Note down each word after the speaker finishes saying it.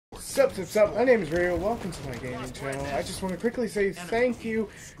Sup, my name is Ryu. Welcome to my gaming channel. I just want to quickly say thank you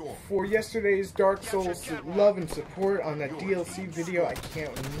for yesterday's Dark Souls love and support on that DLC video. I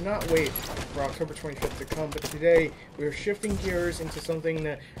cannot wait for October 25th to come, but today we are shifting gears into something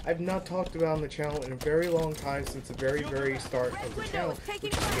that I've not talked about on the channel in a very long time, since the very start of the channel,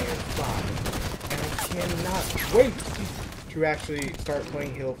 which is Halo 5. And I cannot wait to actually start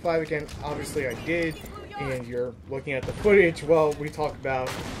playing Halo 5 again. Obviously I did. And you're looking at the footage, well, we talk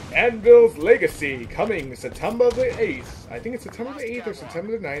about Anvil's Legacy coming September the 8th. I think it's September the 8th or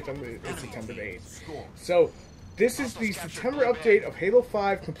September the 9th. It's September the 8th. So, this is the September update of Halo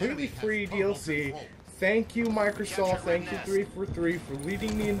 5, completely free DLC. Thank you, Microsoft. Thank you, 343, for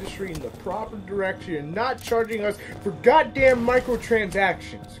leading the industry in the proper direction and not charging us for goddamn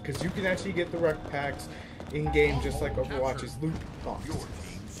microtransactions. Because you can actually get the rec packs in-game just like Overwatch's loot boxes.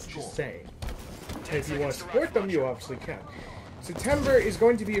 Just saying. And if you want to support them, you obviously can. September is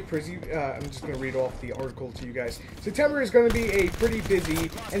going to be a pretty, I'm just going to read off the article to you guys. September is going to be a pretty busy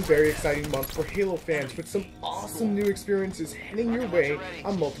and very exciting month for Halo fans, with some awesome new experiences heading your way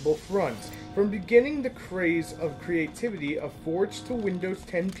on multiple fronts. From beginning the craze of creativity of Forge to Windows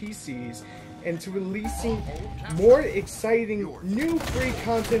 10 PCs, and to releasing more exciting new free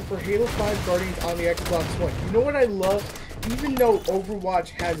content for Halo 5 Guardians on the Xbox One. You know what I love? Even though Overwatch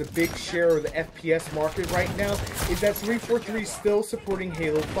has a big share of the FPS market right now, is that 343 still supporting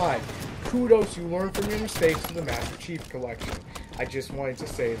Halo 5. Kudos, you learn from your mistakes in the Master Chief Collection. I just wanted to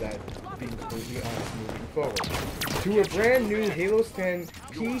say that, being completely honest, moving forward. To a brand new Halo 10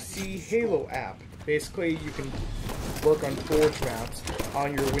 PC Halo app. Basically, you can work on Forge maps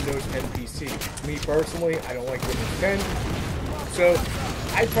on your Windows 10 PC. Me personally, I don't like Windows 10, so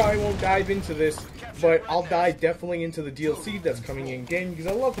I probably won't dive into this, but I'll dive definitely into the DLC that's coming in game, because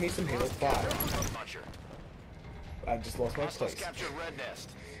I love me some Halo 5. I just lost my place.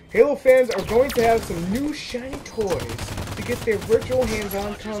 Halo fans are going to have some new shiny toys to get their virtual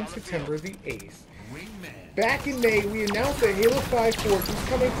hands-on come September the 8th. Back in May, we announced that Halo 5 Forge was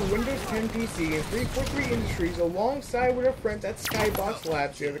coming to Windows 10 PC and 343 Industries alongside with our friends at Skybox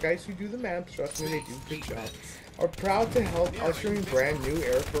Labs. They're the guys who do the maps, trust me, they do a good job. Are proud to help usher in brand new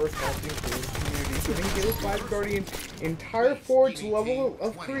era for a healthy and inclusive community, giving Halo 5 Guardians entire Forge level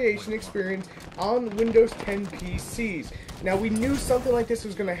of creation experience on Windows 10 PCs. Now, we knew something like this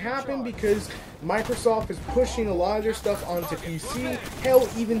was going to happen because Microsoft is pushing a lot of their stuff onto PC. Hell,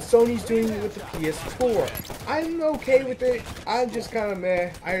 even Sony's doing it with the PS4. I'm okay with it. I'm just kind of meh.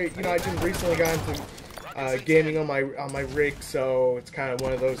 I just recently got into gaming on my rig, so it's kind of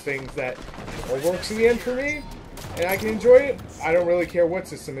one of those things that works in the end for me, and I can enjoy it. I don't really care what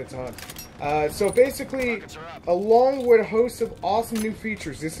system it's on. So basically, along with a host of awesome new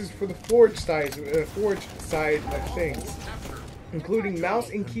features, this is for the Forge side of things, including mouse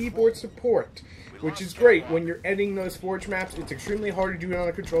and keyboard support, which is great. When you're editing those Forge maps, it's extremely hard to do it on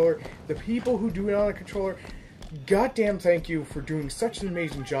a controller. The people who do it on a controller, goddamn thank you for doing such an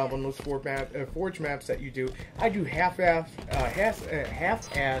amazing job on those Forge maps that you do. I do half-ass,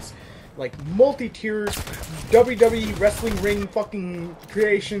 like multi-tiers WWE wrestling ring fucking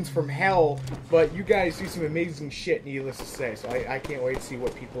creations from hell, but you guys do some amazing shit, needless to say, so I can't wait to see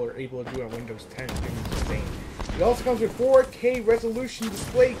what people are able to do on Windows 10. It's insane. It also comes with 4K resolution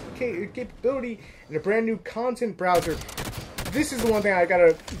display capability and a brand new content browser. This is the one thing I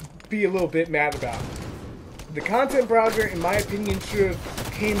gotta be a little bit mad about. The content browser, in my opinion, should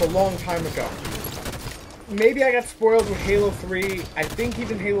have came a long time ago. Maybe I got spoiled with Halo 3. I think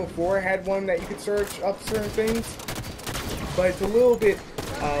even Halo 4 had one that you could search up certain things. But it's a little bit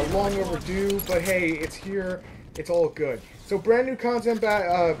long overdue. But hey, it's here. It's all good. So brand new content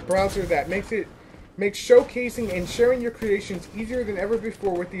browser that makes showcasing and sharing your creations easier than ever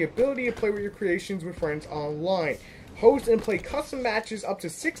before, with the ability to play with your creations with friends online. Host and play custom matches up to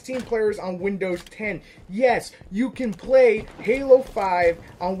 16 players on Windows 10. Yes, you can play Halo 5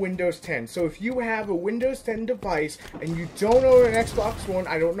 on Windows 10. So if you have a Windows 10 device and you don't own an Xbox One,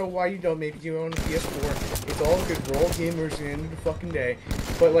 I don't know why you don't. Maybe you own a PS4. It's all good. We're all gamers at the end of the fucking day.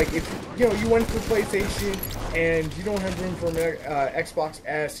 But like, if you went for PlayStation and you don't have room for an Xbox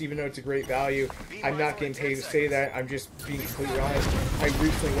S, even though it's a great value, I'm not getting paid to say that. I'm just being completely honest. I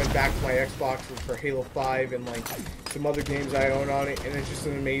recently went back to my Xbox for Halo 5 and like some other games I own on it, and it's just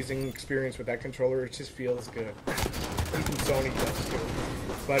an amazing experience with that controller. It just feels good. Even Sony does too.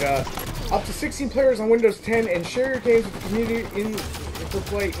 But up to 16 players on Windows 10, and share your games with the community for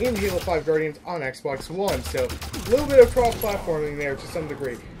play in Halo 5 Guardians on Xbox One. So a little bit of cross-platforming there to some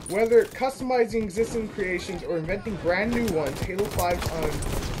degree. Whether customizing existing creations or inventing brand new ones, Halo 5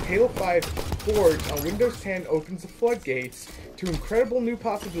 Forge on Windows 10 opens the floodgates to incredible new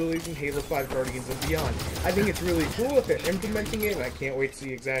possibilities in Halo 5 Guardians and Beyond. I think it's really cool if they're implementing it, and I can't wait to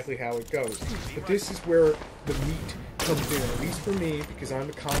see exactly how it goes. But this is where the meat comes in, at least for me, because I'm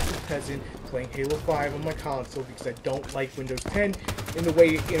a console peasant playing Halo 5 on my console because I don't like Windows 10 in the way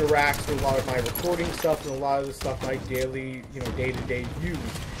it interacts with a lot of my recording stuff and a lot of the stuff I daily, day-to-day use.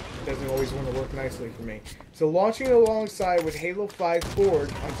 Doesn't always want to work nicely for me. So launching alongside with Halo 5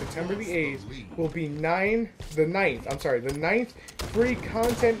 Forge on September the 8th will be the 9th free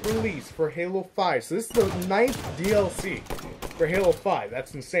content release for Halo 5. So this is the 9th DLC for Halo 5.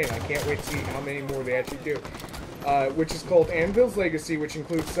 That's insane. I can't wait to see how many more they actually do. Which is called Anvil's Legacy, which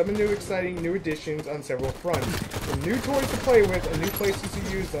includes 7 new exciting new additions on several fronts. From new toys to play with and new places to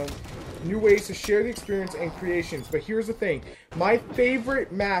use them, new ways to share the experience and creations. But here's the thing. My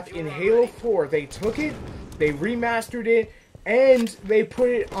favorite map in Halo 4, they took it, they remastered it, and they put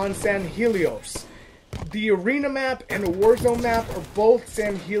it on San Helios. The arena map and the Warzone map are both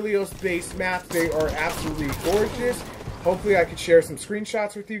San Helios based maps. They are absolutely gorgeous. Hopefully I could share some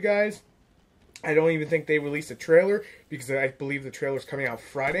screenshots with you guys. I don't even think they released a trailer because I believe the trailer's coming out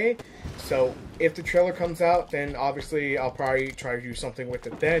Friday. So if the trailer comes out, then obviously I'll probably try to do something with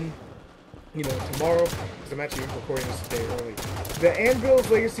it then. Tomorrow, because I'm actually recording this a day early. The Anvil's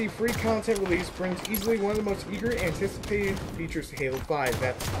Legacy free content release brings easily one of the most eager anticipated features to Halo 5.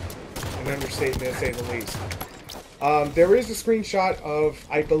 That's an understatement to say the least. There is a screenshot of,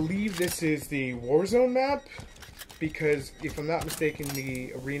 I believe this is the Warzone map, because if I'm not mistaken,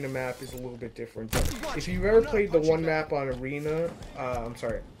 the arena map is a little bit different. But if you've ever played the one map on arena,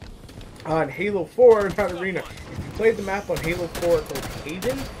 on Halo 4, not arena, if you played the map on Halo 4 called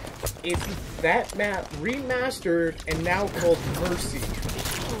Haven, it's that map remastered and now called Mercy.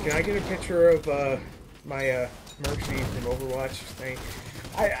 Can I get a picture of my Mercy from Overwatch thing?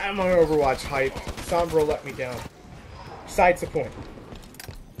 I'm on Overwatch hype. Sombra let me down. Besides the point.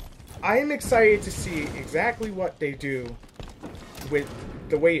 I am excited to see exactly what they do with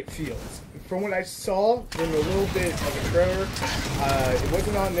the way it feels. From what I saw in a little bit of a trailer, it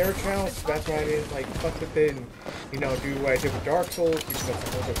wasn't on their channel, so that's why I didn't fuck with it and do what I did with Dark Souls, because that's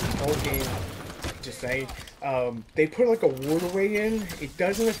a whole different control game. Just saying. They put a waterway in. It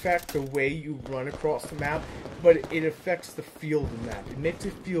doesn't affect the way you run across the map, but it affects the feel of the map. It makes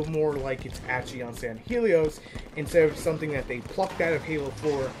it feel more like it's actually on San Helios instead of something that they plucked out of Halo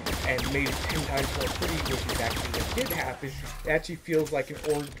 4 and made it 10 times more pretty, which is actually what did happen. It actually feels like an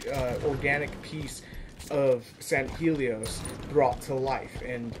organic piece of San Helios brought to life,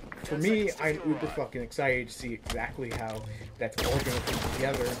 and for me, I'm uber fucking excited to see exactly how that's all going to fit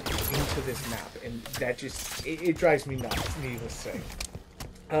together into this map, and that just, it drives me nuts, needless to say.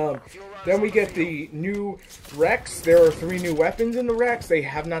 Then we get the new Rex. There are 3 new weapons in the Rex. They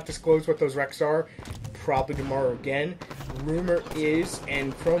have not disclosed what those Rex are. Probably tomorrow again. Rumor is,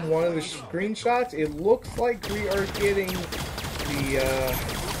 and from one of the screenshots, it looks like we are getting the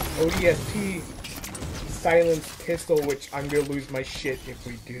ODST silenced pistol, which I'm going to lose my shit if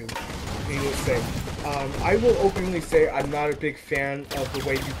we do. Needless to say. I will openly say I'm not a big fan of the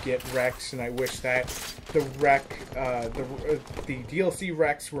way you get Rex, and I wish that the DLC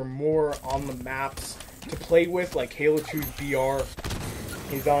Rex were more on the maps to play with, like Halo 2's BR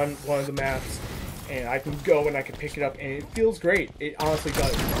is on one of the maps, and I can go and I can pick it up, and it feels great. It honestly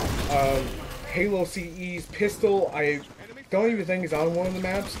does. Halo CE's pistol, I don't even think is on one of the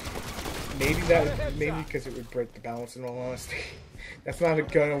maps. Maybe because it would break the balance, in all honesty. That's not a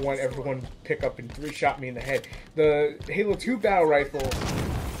gun I want everyone to pick up and 3-shot me in the head. The Halo 2 battle rifle,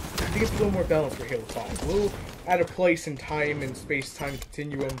 I think it's a little more balanced for Halo 5. A little out of place in time and space-time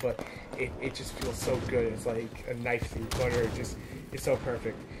continuum, but it just feels so good. It's like a knife through butter. It's so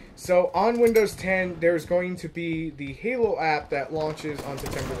perfect. So on Windows 10, there's going to be the Halo app that launches on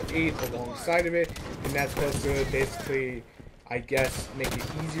September the 8th alongside of it, and that's supposed to basically, I guess, make it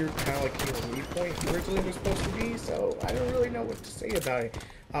easier, kind of like Halo Waypoint originally was supposed to be, so I don't really know what to say about it.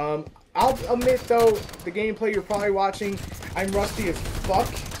 I'll admit, though, the gameplay you're probably watching, I'm rusty as fuck,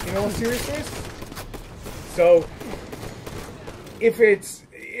 in all seriousness. So, if it's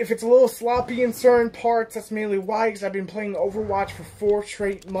a little sloppy in certain parts, that's mainly why, because I've been playing Overwatch for 4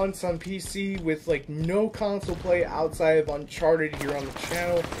 straight months on PC with, no console play outside of Uncharted here on the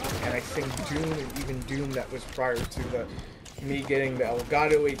channel, and I think Doom, and even Doom that was prior to me getting the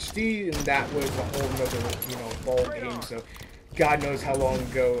Elgato HD, and that was a whole nother, ball game, so God knows how long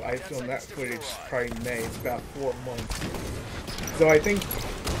ago I filmed that footage, probably May. It's about 4 months. So I think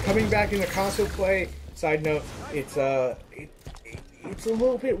coming back into console play, side note, it's it's a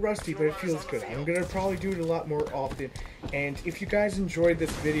little bit rusty, but it feels good. I'm gonna probably do it a lot more often. And if you guys enjoyed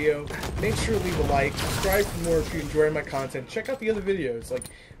this video, make sure to leave a like, subscribe for more if you enjoy my content. Check out the other videos. Like,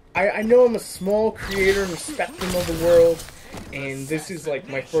 I know I'm a small creator in the spectrum of the world, and this is like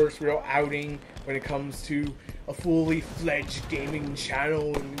my first real outing when it comes to a fully fledged gaming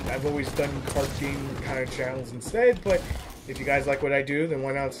channel, and I've always done card game kind of channels instead. But if you guys like what I do, then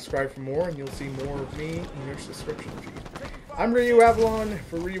why not subscribe for more, and you'll see more of me in your subscription feed. I'm RyuAvalon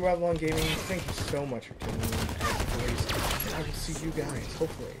for RyuAvalonGaming. Thank you so much for tuning in as always, and I will see you guys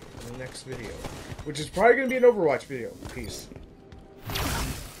hopefully in the next video, which is probably going to be an Overwatch video. Peace.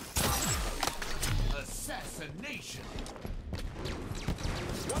 Assassination.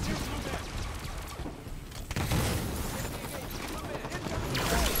 1, 2, 3,